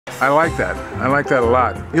I like that. I like that a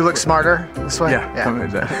lot. You look smarter this way? Yeah.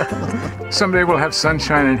 Something like that. Someday we'll have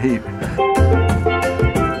sunshine and heat.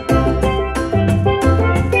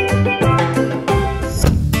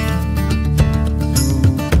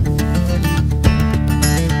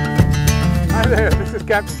 Hi there, this is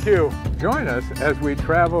Captain Q. Join us as we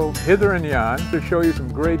travel hither and yon to show you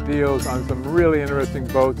some great deals on some really interesting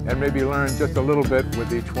boats and maybe learn just a little bit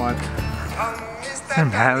with each one.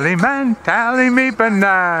 Tally man, tally me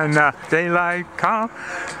banana, daylight come,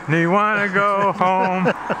 and you wanna go home.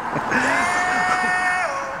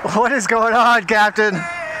 What is going on, Captain?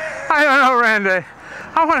 I don't know, Randy.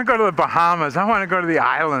 I want to go to the Bahamas. I want to go to the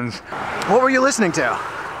islands. What were you listening to?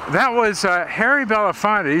 That was Harry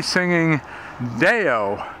Belafonte singing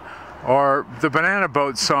Deo, or the Banana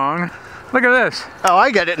Boat song. Look at this. Oh, I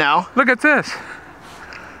get it now. Look at this.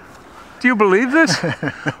 Do you believe this?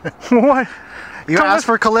 What? You asked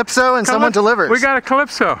for Calypso and someone delivers. We got a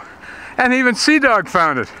Calypso. And even Sea Dog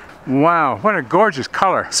found it. Wow, what a gorgeous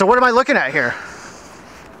color. So what am I looking at here?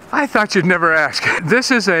 I thought you'd never ask. This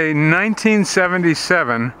is a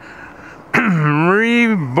 1977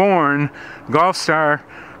 reborn Gulfstar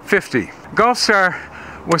 50. Gulfstar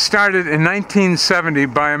was started in 1970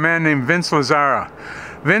 by a man named Vince Lazara.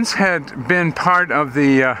 Vince had been part of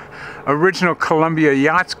the original Columbia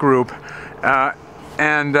Yachts group,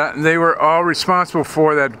 and they were all responsible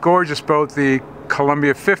for that gorgeous boat, the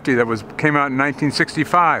Columbia 50, that came out in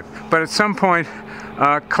 1965. But at some point,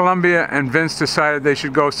 Columbia and Vince decided they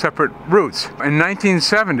should go separate routes. In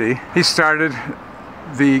 1970, he started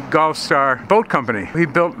the Gulfstar Boat Company. He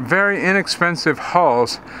built very inexpensive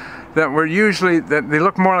hulls that were usually, they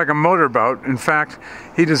look more like a motorboat. In fact,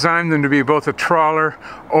 he designed them to be both a trawler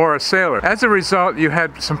or a sailor. As a result, you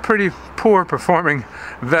had some pretty poor performing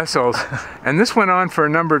vessels, and this went on for a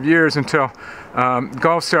number of years until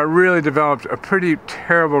Gulfstar really developed a pretty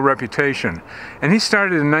terrible reputation. And he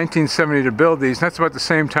started in 1970 to build these. That's about the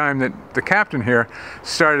same time that the captain here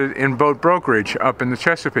started in boat brokerage up in the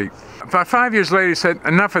Chesapeake. About 5 years later, he said,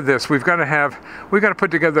 enough of this. We've got to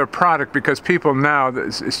put together a product, because people now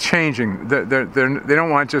is changing. They don't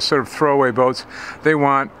want just sort of throwaway boats. They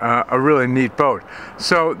want a really neat boat.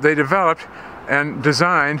 So they developed and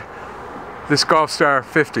designed this Gulfstar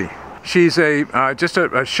 50. She's just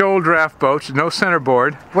a shoal draft boat, no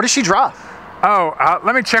centerboard. What does she draw? Oh,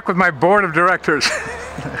 let me check with my board of directors.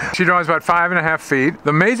 She draws about 5.5 feet. The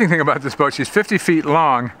amazing thing about this boat, she's 50 feet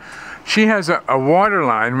long. She has a water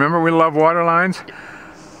line. Remember, we love water lines?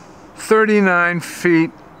 39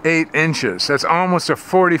 feet 8 inches. That's almost a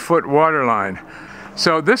 40-foot water line.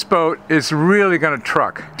 So this boat is really going to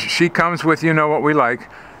truck. She comes with, you know what we like,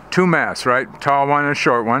 2 masts, right? Tall one and a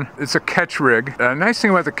short one. It's a ketch rig. The nice thing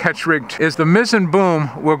about the ketch rig is the mizzen boom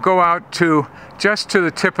will go out just to the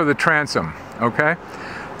tip of the transom, okay?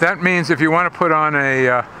 That means if you want to put on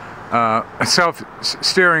a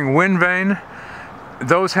self-steering wind vane,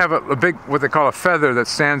 those have a big, what they call a feather, that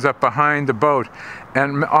stands up behind the boat,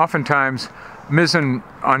 and oftentimes mizzen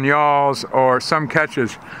on yawls or some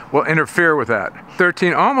ketches will interfere with that.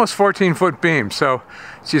 Almost 14-foot beam, so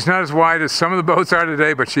she's not as wide as some of the boats are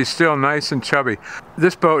today, but she's still nice and chubby.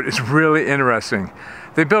 This boat is really interesting.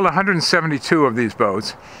 They built 172 of these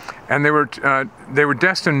boats, and they were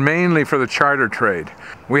destined mainly for the charter trade.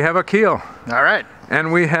 We have a keel. All right.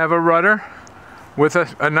 And we have a rudder with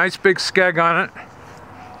a nice big skeg on it.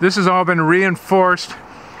 This has all been reinforced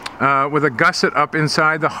with a gusset up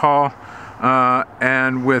inside the hull,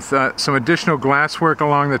 and with some additional glasswork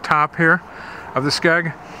along the top here of the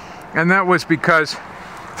skeg. And that was because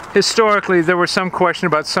historically there was some question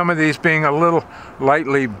about some of these being a little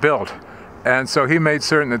lightly built, and so he made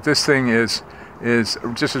certain that this thing is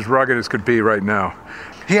just as rugged as could be right now.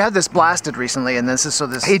 He had this blasted recently, and this is so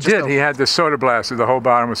this. He did. He had this soda blasted. The whole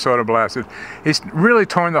bottom was soda blasted. He's really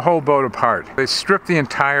torn the whole boat apart. They stripped the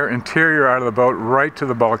entire interior out of the boat right to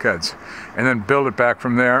the bulkheads, and then built it back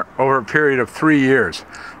from there over a period of 3 years.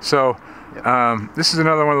 So this is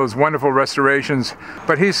another one of those wonderful restorations.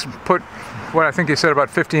 But he's put, what I think he said, about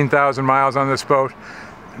 15,000 miles on this boat.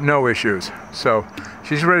 No issues. So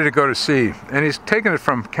she's ready to go to sea, and he's taken it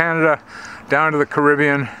from Canada down to the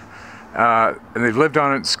Caribbean. And they've lived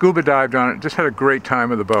on it, scuba dived on it, just had a great time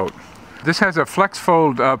with the boat. This has a flex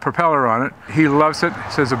fold propeller on it. He loves it.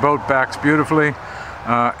 He says the boat backs beautifully,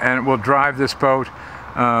 and it will drive this boat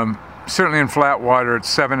certainly in flat water at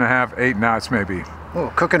 7.5, 8 knots maybe.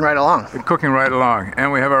 Oh, cooking right along. Cooking right along.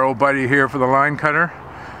 And we have our old buddy here for the line cutter,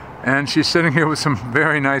 and she's sitting here with some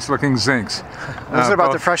very nice looking zincs. Those are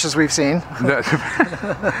about the freshest we've seen.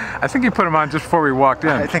 I think you put them on just before we walked in.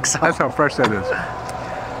 I think so. That's how fresh that is.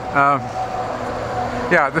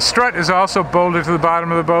 Yeah, the strut is also bolted to the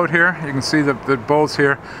bottom of the boat here. You can see the bolts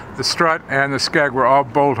here. The strut and the skeg were all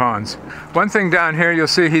bolt-ons. One thing down here, you'll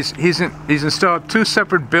see he's installed 2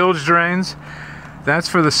 separate bilge drains. That's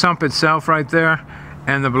for the sump itself right there.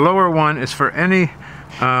 And the lower one is for any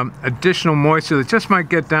additional moisture that just might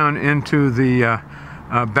get down into the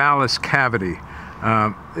ballast cavity.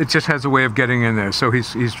 It just has a way of getting in there. So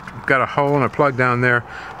he's got a hole and a plug down there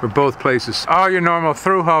for both places. All your normal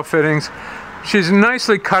through-hull fittings. She's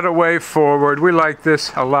nicely cut away forward. We like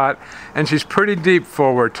this a lot. And she's pretty deep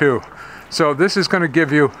forward too. So this is going to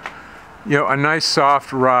give you, a nice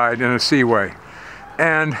soft ride in a seaway.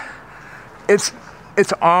 And it's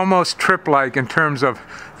almost trip-like in terms of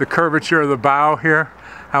the curvature of the bow here,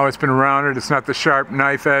 how it's been rounded. It's not the sharp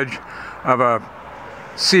knife edge of a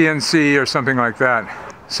CNC or something like that.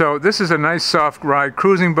 So this is a nice soft ride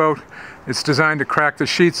cruising boat. It's designed to crack the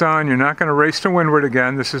sheets on. You're not going to race to windward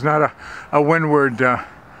again. This is not a windward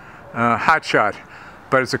hot shot,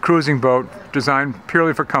 but it's a cruising boat designed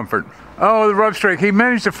purely for comfort. Oh, the rub strake. He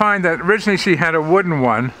managed to find that originally she had a wooden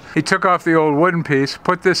one. He took off the old wooden piece,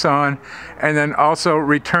 put this on, and then also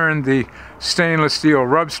returned the stainless steel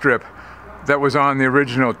rub strip that was on the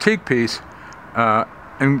original teak piece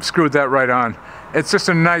and screwed that right on. It's just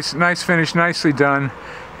a nice finish, nicely done.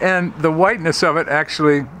 And the whiteness of it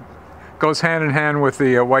actually goes hand in hand with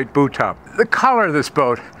the white boot top. The color of this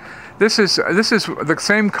boat, this is the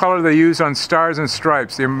same color they use on Stars and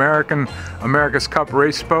Stripes, the America's Cup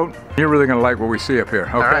race boat. You're really gonna like what we see up here,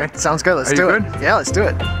 okay? All right, sounds good, let's do it. Good? Yeah, let's do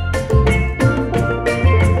it.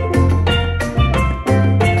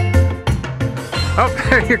 Oh,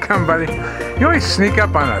 there you come, buddy. You always sneak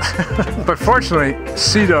up on us. But fortunately,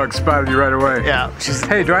 Sea Dog spotted you right away. Yeah.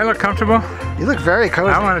 Hey, do I look comfortable? You look very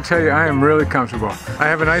cozy. I want to tell you, I am really comfortable. I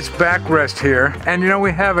have a nice backrest here. And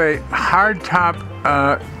we have a hard top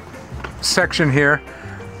section here.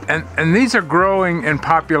 And these are growing in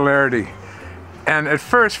popularity. And at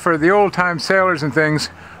first, for the old-time sailors and things,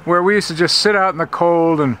 where we used to just sit out in the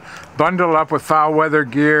cold and bundle up with foul weather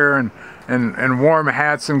gear and warm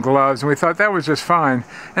hats and gloves, and we thought that was just fine,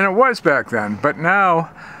 and it was back then. But now,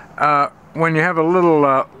 when you have a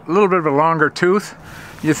little bit of a longer tooth,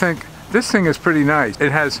 you think this thing is pretty nice.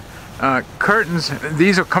 It has curtains.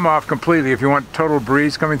 These will come off completely if you want total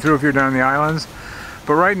breeze coming through if you're down the islands.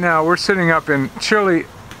 But right now we're sitting up in chilly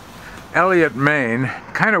Elliott, Maine,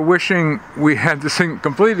 kind of wishing we had this thing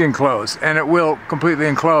completely enclosed, and it will completely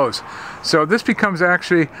enclose. So this becomes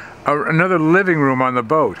actually another living room on the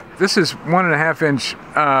boat. This is 1.5 inch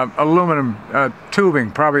aluminum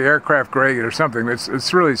tubing, probably aircraft grade or something.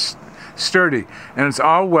 It's really sturdy, and it's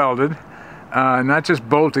all welded, not just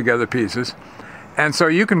bolt together pieces. And so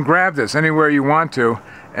you can grab this anywhere you want to,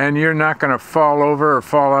 and you're not going to fall over or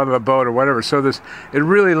fall out of the boat or whatever. So it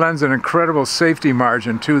really lends an incredible safety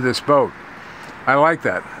margin to this boat. I like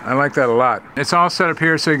that. I like that a lot. It's all set up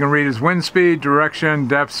here so you can read his wind speed, direction,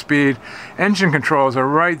 depth, speed. Engine controls are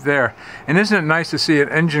right there. And isn't it nice to see an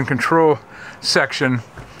engine control section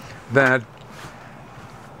that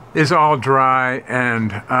is all dry,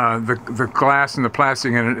 and the glass and the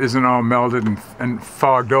plastic in it isn't all melted and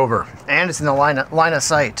fogged over. And it's in the line of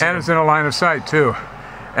sight too. And it's in a line of sight too.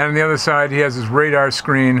 And on the other side, he has his radar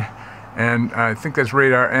screen, and I think that's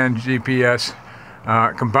radar and GPS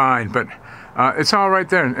combined. But it's all right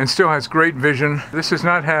there, and still has great vision. This does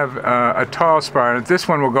not have a tall spar. This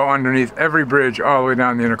one will go underneath every bridge all the way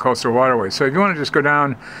down the intercoastal waterway. So if you want to just go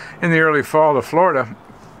down in the early fall to Florida,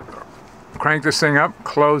 crank this thing up,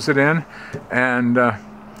 close it in, and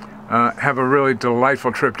have a really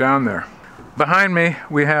delightful trip down there. Behind me,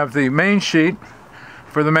 we have the main sheet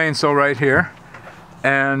for the mainsail right here.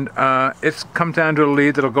 And it's come down to a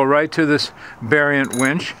lead that'll go right to this Variant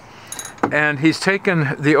winch. And he's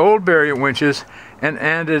taken the old Variant winches and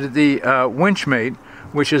added the Winchmate,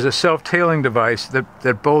 which is a self-tailing device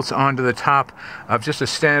that bolts onto the top of just a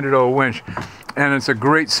standard old winch. And it's a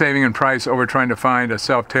great saving in price over trying to find a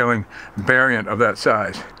self-tailing Variant of that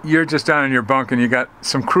size. You're just down in your bunk and you got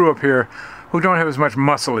some crew up here who don't have as much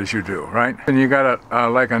muscle as you do, right? And you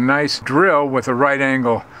got like a nice drill with a right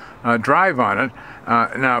angle drive on it.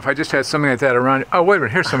 Now, if I just had something like that around, oh wait a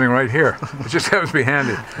minute, here's something right here. It just happens to be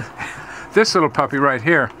handy. This little puppy right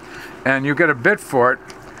here, and you get a bit for it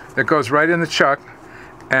that goes right in the chuck,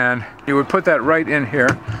 and you would put that right in here,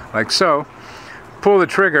 like so, pull the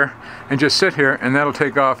trigger, and just sit here, and that'll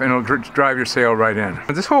take off, and it'll drive your sail right in.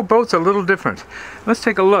 This whole boat's a little different. Let's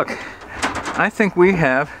take a look. I think we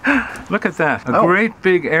have, look at that, a great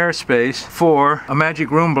big airspace for a magic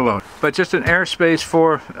room below, but just an airspace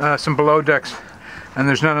for some below decks, and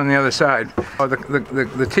there's none on the other side. Oh,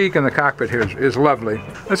 the teak in the cockpit here is lovely.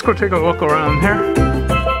 Let's go take a look around here.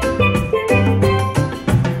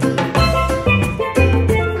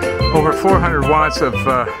 400 watts of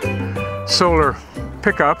solar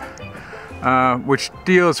pickup, which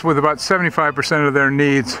deals with about 75% of their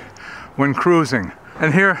needs when cruising.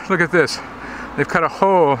 And here, look at this. They've cut a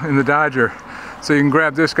hole in the Dodger so you can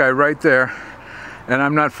grab this guy right there, and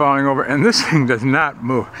I'm not falling over. And this thing does not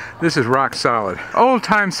move. This is rock solid.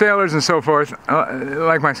 Old-time sailors and so forth,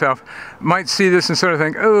 like myself, might see this and sort of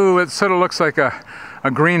think, oh, it sort of looks like a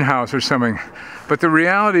greenhouse or something. But the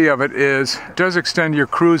reality of it is, it does extend your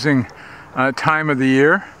cruising time of the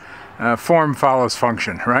year. Form follows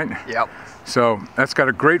function, right? Yep. So that's got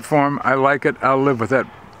a great form. I like it. I'll live with that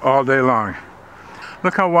all day long.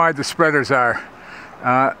 Look how wide the spreaders are.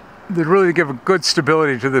 They really give a good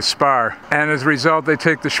stability to this spar. And as a result, they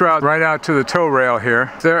take the shroud right out to the tow rail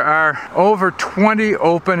here. There are over 20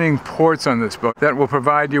 opening ports on this boat that will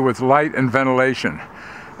provide you with light and ventilation.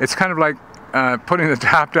 It's kind of like putting the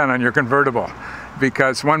top down on your convertible,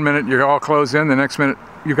 because one minute you're all closed in, the next minute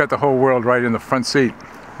you've got the whole world right in the front seat.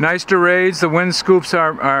 Nice derades. The wind scoops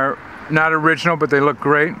are not original, but they look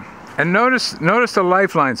great. And notice the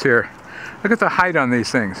lifelines here. Look at the height on these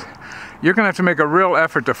things. You're going to have to make a real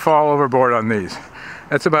effort to fall overboard on these.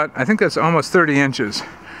 That's about, I think that's almost 30 inches.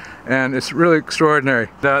 And it's really extraordinary.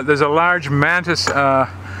 There's a large mantis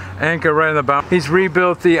anchor right in the bow. He's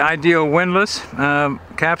rebuilt the ideal windlass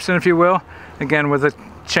capstan, if you will, again with a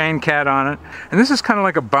chain cat on it. And this is kind of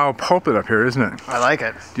like a bow pulpit up here, isn't it? I like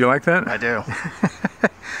it. Do you like that? I do.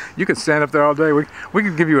 You could stand up there all day. We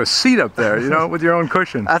could give you a seat up there, you know, with your own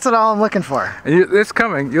cushion. That's all I'm looking for. And it's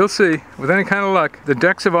coming. You'll see. With any kind of luck, the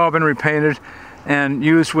decks have all been repainted and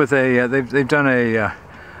used with a. They've done a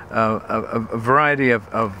variety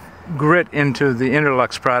of grit into the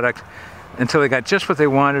Interlux product until they got just what they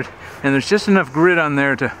wanted. And there's just enough grit on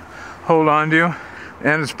there to hold on to you.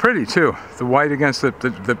 And it's pretty too. The white against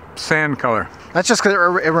the sand color. That's just because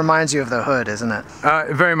it reminds you of the hood, isn't it?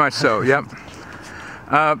 Very much so. Yep.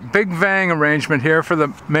 Big vang arrangement here for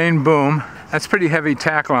the main boom. That's pretty heavy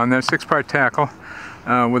tackle on there, 6-part tackle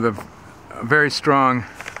with a very strong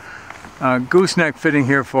gooseneck fitting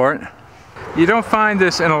here for it. You don't find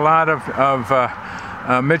this in a lot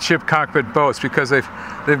of midship cockpit boats because they've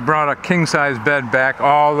brought a king-size bed back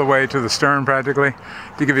all the way to the stern practically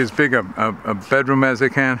to give you as big a bedroom as they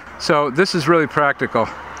can. So this is really practical.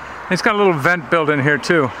 It's got a little vent built in here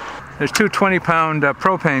too. There's two 20-pound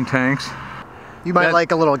propane tanks. You might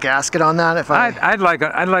like a little gasket on that if I'd like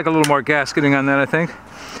a little more gasketing on that, I think.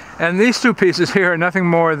 And these two pieces here are nothing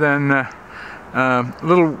more than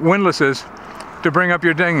little windlasses to bring up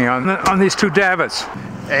your dinghy on these two davits.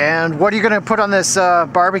 And what are you going to put on this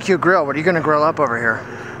barbecue grill? What are you going to grill up over here?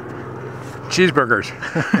 Cheeseburgers.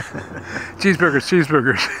 Cheeseburgers,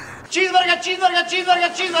 cheeseburgers. Cheeseburger, cheeseburger, cheeseburger,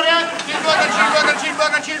 cheeseburger, cheeseburger, cheeseburger,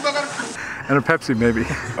 cheeseburger, cheeseburger. And a Pepsi, maybe.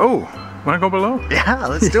 Oh, want to go below? Yeah,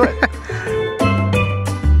 let's do it.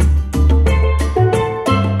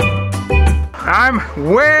 I'm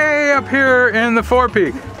way up here in the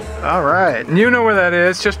Forepeak. All right. You know where that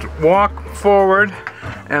is. Just walk forward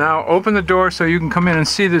and I'll open the door so you can come in and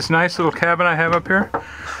see this nice little cabin I have up here.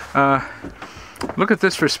 Look at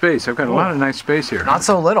this for space. I've got a lot of nice space here. Not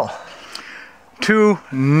so little. Two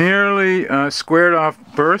nearly squared off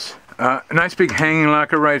berths. A nice big hanging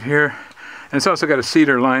locker right here. And it's also got a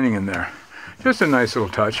cedar lining in there. Just a nice little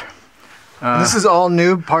touch. This is all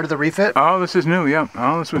new, part of the refit? Oh, this is new, yeah.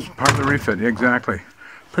 Oh, this was part of the refit, exactly.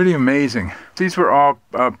 Pretty amazing. These were all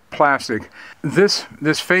plastic. This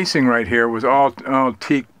facing right here was all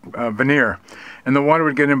teak veneer. And the water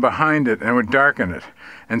would get in behind it and would darken it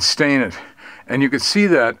and stain it. And you could see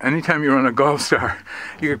that anytime you were on a Gulfstar.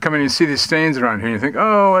 You could come in and see these stains around here and you think,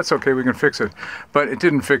 oh, that's okay, we can fix it. But it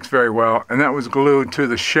didn't fix very well, and that was glued to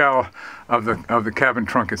the shell of the cabin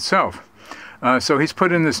trunk itself. So he's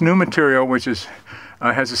put in this new material, which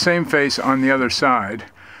has the same face on the other side,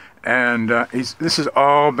 and this has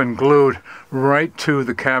all been glued right to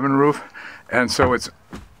the cabin roof, and so it's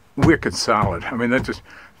wicked solid. I mean, that just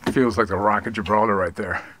feels like the Rock of Gibraltar right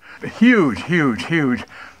there. A huge, huge, huge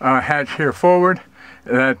hatch here forward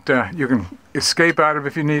that you can escape out of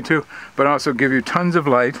if you need to, but also give you tons of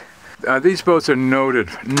light. These boats are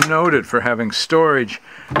noted for having storage,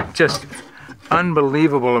 just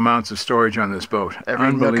unbelievable amounts of storage on this boat.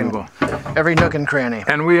 Unbelievable. Every nook and cranny.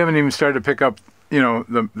 And we haven't even started to pick up, you know,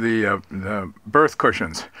 the berth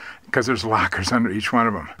cushions, because there's lockers under each one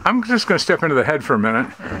of them. I'm just going to step into the head for a minute,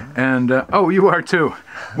 and oh, you are too.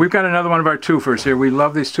 We've got another one of our twofers here. We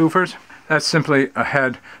love these twofers. That's simply a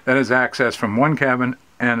head that has access from one cabin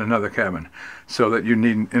and another cabin, so that you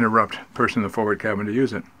needn't interrupt the person in the forward cabin to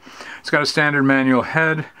use it. It's got a standard manual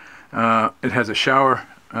head. It has a shower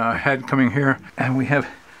head coming here, and we have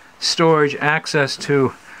storage access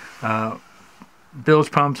to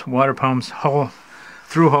bilge pumps, water pumps,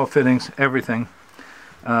 through-hull fittings, everything.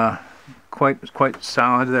 Quite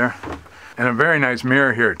solid there. And a very nice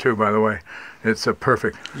mirror here too, by the way. It's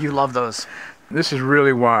perfect. You love those. This is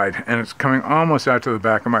really wide, and it's coming almost out to the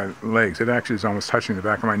back of my legs. It actually is almost touching the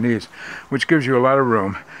back of my knees, which gives you a lot of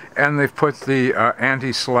room. And they've put the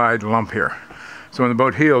anti-slide lump here. So when the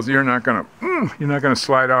boat heels, you're not gonna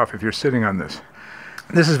slide off if you're sitting on this.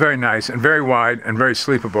 This is very nice and very wide and very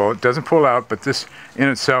sleepable. It doesn't pull out, but this in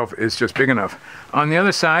itself is just big enough. On the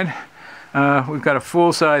other side, we've got a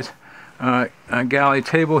full-size galley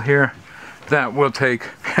table here that will take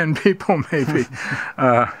 10 people maybe.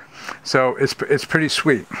 So it's pretty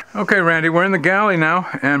sweet. Okay, Randy, we're in the galley now,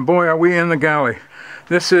 and boy, are we in the galley.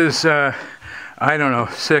 This is, I don't know,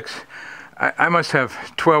 I must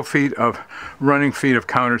have 12 feet of running feet of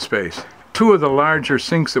counter space. Two of the larger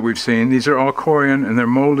sinks that we've seen, these are all Corian and they're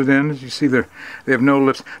molded in. As you see, they have no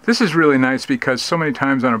lips. This is really nice because so many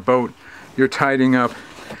times on a boat, you're tidying up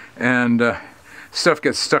and stuff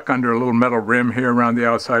gets stuck under a little metal rim here around the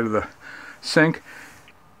outside of the sink.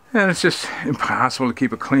 And it's just impossible to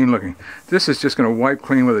keep it clean looking. This is just going to wipe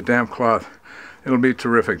clean with a damp cloth. It'll be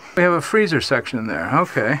terrific. We have a freezer section in there.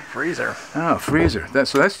 Okay. Freezer. Oh, freezer.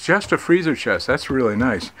 So that's just a freezer chest. That's really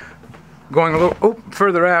nice. Going a little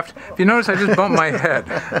further aft. If you notice, I just bumped my head.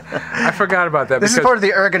 I forgot about that. This is part of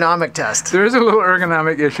the ergonomic test. There is a little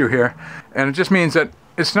ergonomic issue here, and it just means that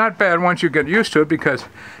it's not bad once you get used to it, because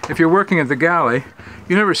if you're working at the galley,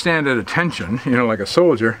 you never stand at attention, you know, like a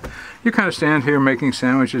soldier. You kind of stand here making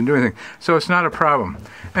sandwiches and doing things. So it's not a problem.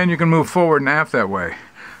 And you can move forward and aft that way.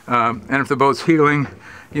 And if the boat's heeling,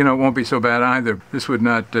 you know, it won't be so bad either. This would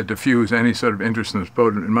not diffuse any sort of interest in this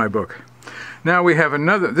boat in my book. Now we have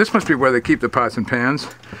another, this must be where they keep the pots and pans.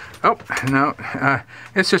 Oh, no,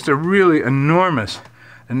 it's just a really enormous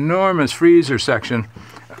freezer section,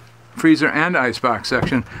 freezer and icebox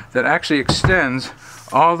section that actually extends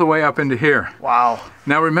all the way up into here. Wow.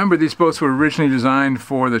 Now remember, these boats were originally designed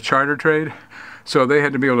for the charter trade, so they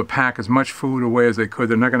had to be able to pack as much food away as they could.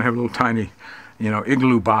 They're not going to have little tiny, you know,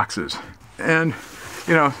 igloo boxes. And,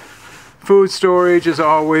 you know, food storage as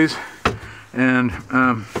always, and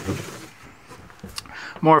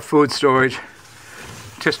more food storage.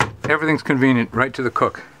 Just everything's convenient right to the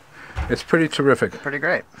cook. It's pretty terrific. Pretty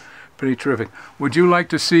great. Pretty terrific. Would you like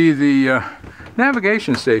to see the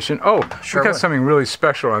navigation station? Oh, sure. We got something really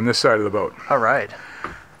special on this side of the boat. All right.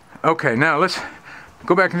 Okay, now let's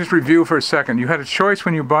go back and just review for a second. You had a choice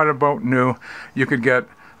when you bought a boat new. You could get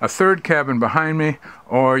a third cabin behind me,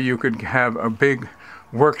 or you could have a big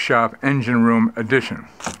workshop engine room addition.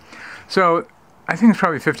 So I think it's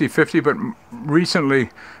probably 50-50, but recently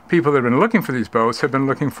people that have been looking for these boats have been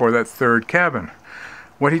looking for that third cabin.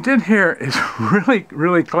 What he did here is really,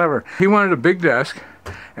 really clever. He wanted a big desk,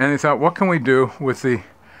 and they thought, what can we do with the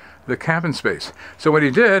cabin space? So what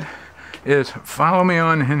he did is, follow me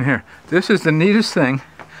on in here. This is the neatest thing.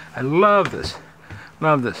 I love this.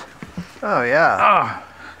 Love this. Oh, yeah. Oh,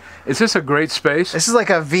 is this a great space? This is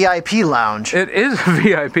like a VIP lounge. It is a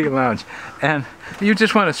VIP lounge. And you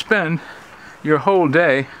just want to spend your whole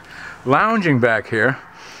day lounging back here.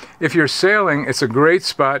 If you're sailing, it's a great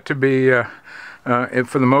spot to be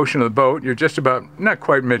for the motion of the boat. You're just about, not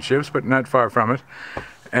quite midships, but not far from it.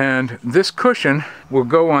 And this cushion will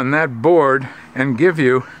go on that board and give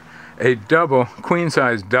you a double,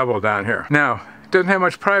 queen-size double down here. Now, it doesn't have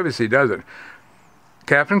much privacy, does it?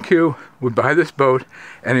 Captain Q would buy this boat,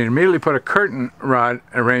 and he'd immediately put a curtain rod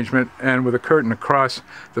arrangement and with a curtain across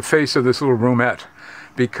the face of this little roomette,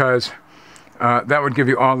 because that would give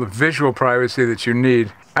you all the visual privacy that you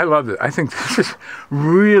need. I love it. I think this is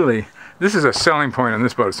really, this is a selling point on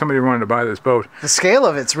this boat. If somebody wanted to buy this boat. The scale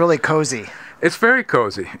of it's really cozy. It's very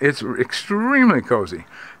cozy. It's extremely cozy.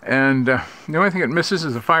 And the only thing it misses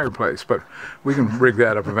is the fireplace, but we can rig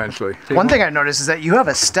that up eventually. One thing I noticed is that you have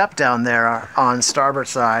a step down there on starboard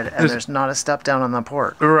side, and there's not a step down on the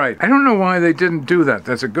port. Right. I don't know why they didn't do that.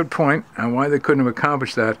 That's a good point, and why they couldn't have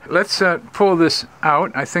accomplished that. Let's pull this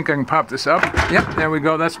out. I think I can pop this up. Yep, there we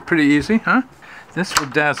go. That's pretty easy, huh? This will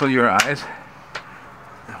dazzle your eyes.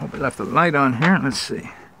 I hope I left the light on here. Let's see.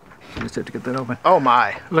 Just have to get that open. Oh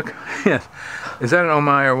my. Look, yes. Is that an oh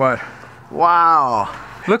my or what? Wow.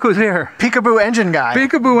 Look who's here. Peekaboo engine guy.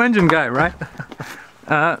 Peekaboo engine guy, right?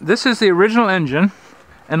 This is the original engine,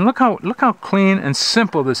 and look how clean and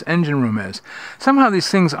simple this engine room is. Somehow these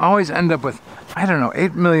things always end up with, I don't know,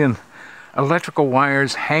 8 million electrical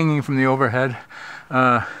wires hanging from the overhead.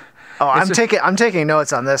 I'm taking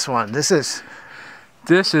notes on this one. This is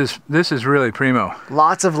really primo.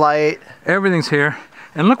 Lots of light. Everything's here.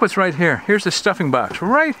 And look what's right here. Here's the stuffing box,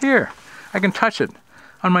 right here. I can touch it.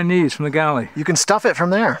 on my knees from the galley. You can stuff it from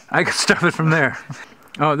there. I can stuff it from there.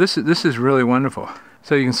 Oh, this is really wonderful.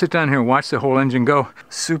 So you can sit down here and watch the whole engine go.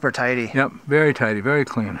 Super tidy. Yep, very tidy, very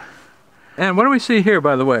clean. And what do we see here,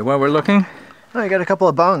 by the way, while we're looking? Oh, you got a couple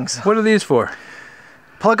of bungs. What are these for?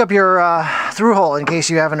 Plug up your through hole in case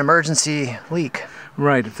you have an emergency leak.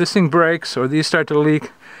 Right, if this thing breaks or these start to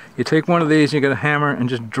leak, you take one of these, you get a hammer and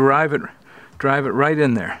just drive it right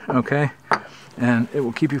in there, okay? And it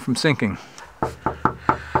will keep you from sinking.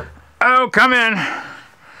 Oh, come in.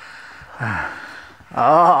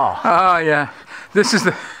 Oh. Oh, yeah. This is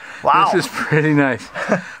Wow. This is pretty nice.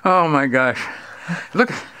 Oh my gosh.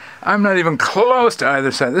 Look, I'm not even close to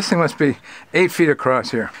either side. This thing must be 8 feet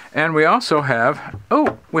across here. And we also have,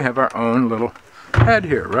 we have our own little head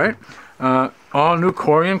here, right? All new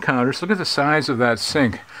Corian counters. Look at the size of that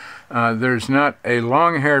sink. There's not a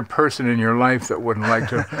long-haired person in your life that wouldn't like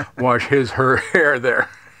to wash her hair there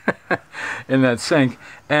in that sink.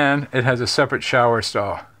 And it has a separate shower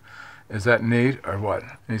stall. Is that neat or what?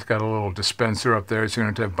 He's got a little dispenser up there. So you're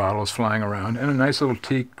going to have bottles flying around and a nice little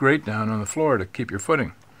teak grate down on the floor to keep your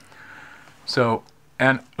footing. So,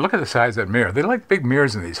 and look at the size of that mirror. They like big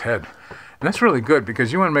mirrors in these head. And that's really good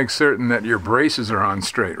because you want to make certain that your braces are on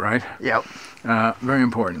straight, right? Yep. Very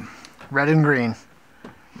important. Red and green.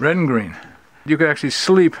 Red and green. You could actually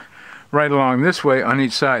sleep right along this way on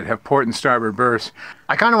each side, have port and starboard berths.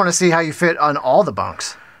 I kind of want to see how you fit on all the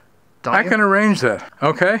bunks. Don't I you? can arrange that,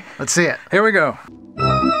 okay? Let's see it. Here we go.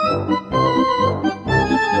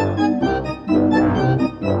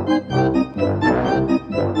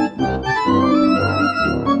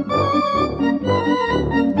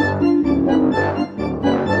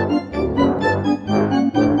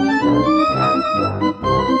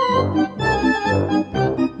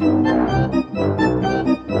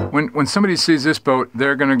 When somebody sees this boat,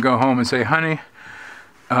 they're going to go home and say, honey,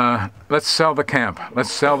 let's sell the camp.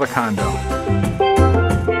 Let's sell the condo.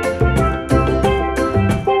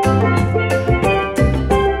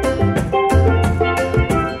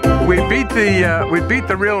 We beat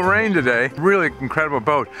the real rain today. Really incredible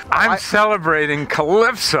boat. I'm celebrating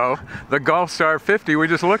Calypso, the Gulfstar 50 we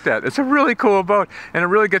just looked at. It's a really cool boat, and it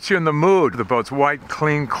really gets you in the mood. The boat's white,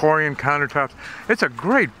 clean, Corian countertops. It's a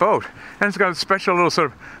great boat, and it's got a special little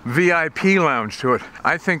sort of VIP lounge to it.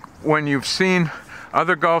 I think when you've seen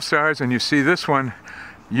other Gulfstars and you see this one,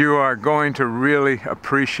 you are going to really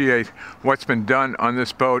appreciate what's been done on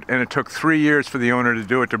this boat, and it took 3 years for the owner to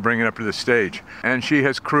do it, to bring it up to the stage. And she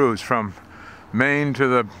has cruised from Maine to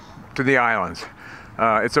the islands.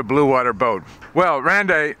 It's a Bluewater boat. Well,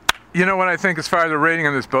 Randy, you know what I think as far as the rating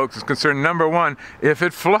on this boat is concerned? Number one, if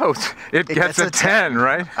it floats, it gets a 10,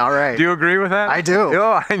 right? All right. Do you agree with that? I do.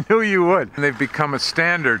 Oh, I knew you would. And they've become a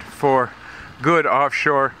standard for good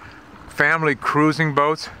offshore family cruising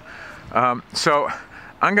boats. So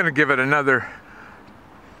I'm going to give it another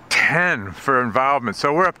 10 for involvement.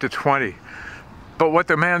 So we're up to 20. But what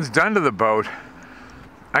the man's done to the boat,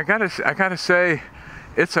 I gotta say,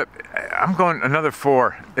 I'm going another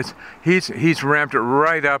 4. He's ramped it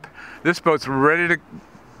right up. This boat's ready to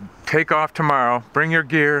take off tomorrow. Bring your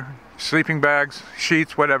gear, sleeping bags,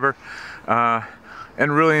 sheets, whatever,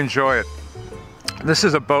 and really enjoy it. This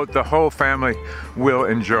is a boat the whole family will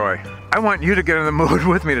enjoy. I want you to get in the mood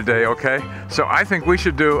with me today, okay? So I think we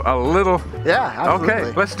should do a little... Yeah, absolutely.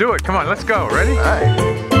 Okay, let's do it. Come on, let's go. Ready? All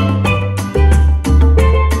right.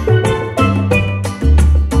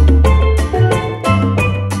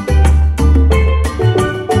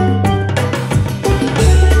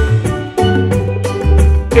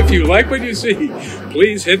 If you like what you see,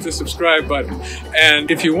 please hit the subscribe button.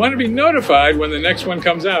 And if you want to be notified when the next one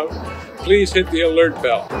comes out, please hit the alert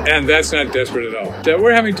bell. And that's not desperate at all. So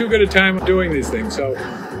we're having too good a time doing these things, so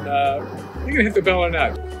you can hit the bell or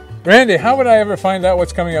not. Randy, how would I ever find out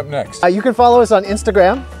what's coming up next? You can follow us on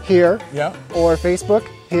Instagram here, Yeah. or Facebook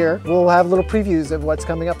here. We'll have little previews of what's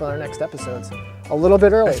coming up on our next episodes. A little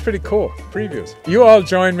bit early. That's pretty cool. Previews. You all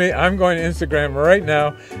join me. I'm going to Instagram right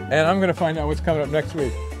now, and I'm going to find out what's coming up next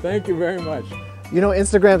week. Thank you very much. You know,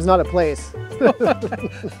 Instagram's not a place.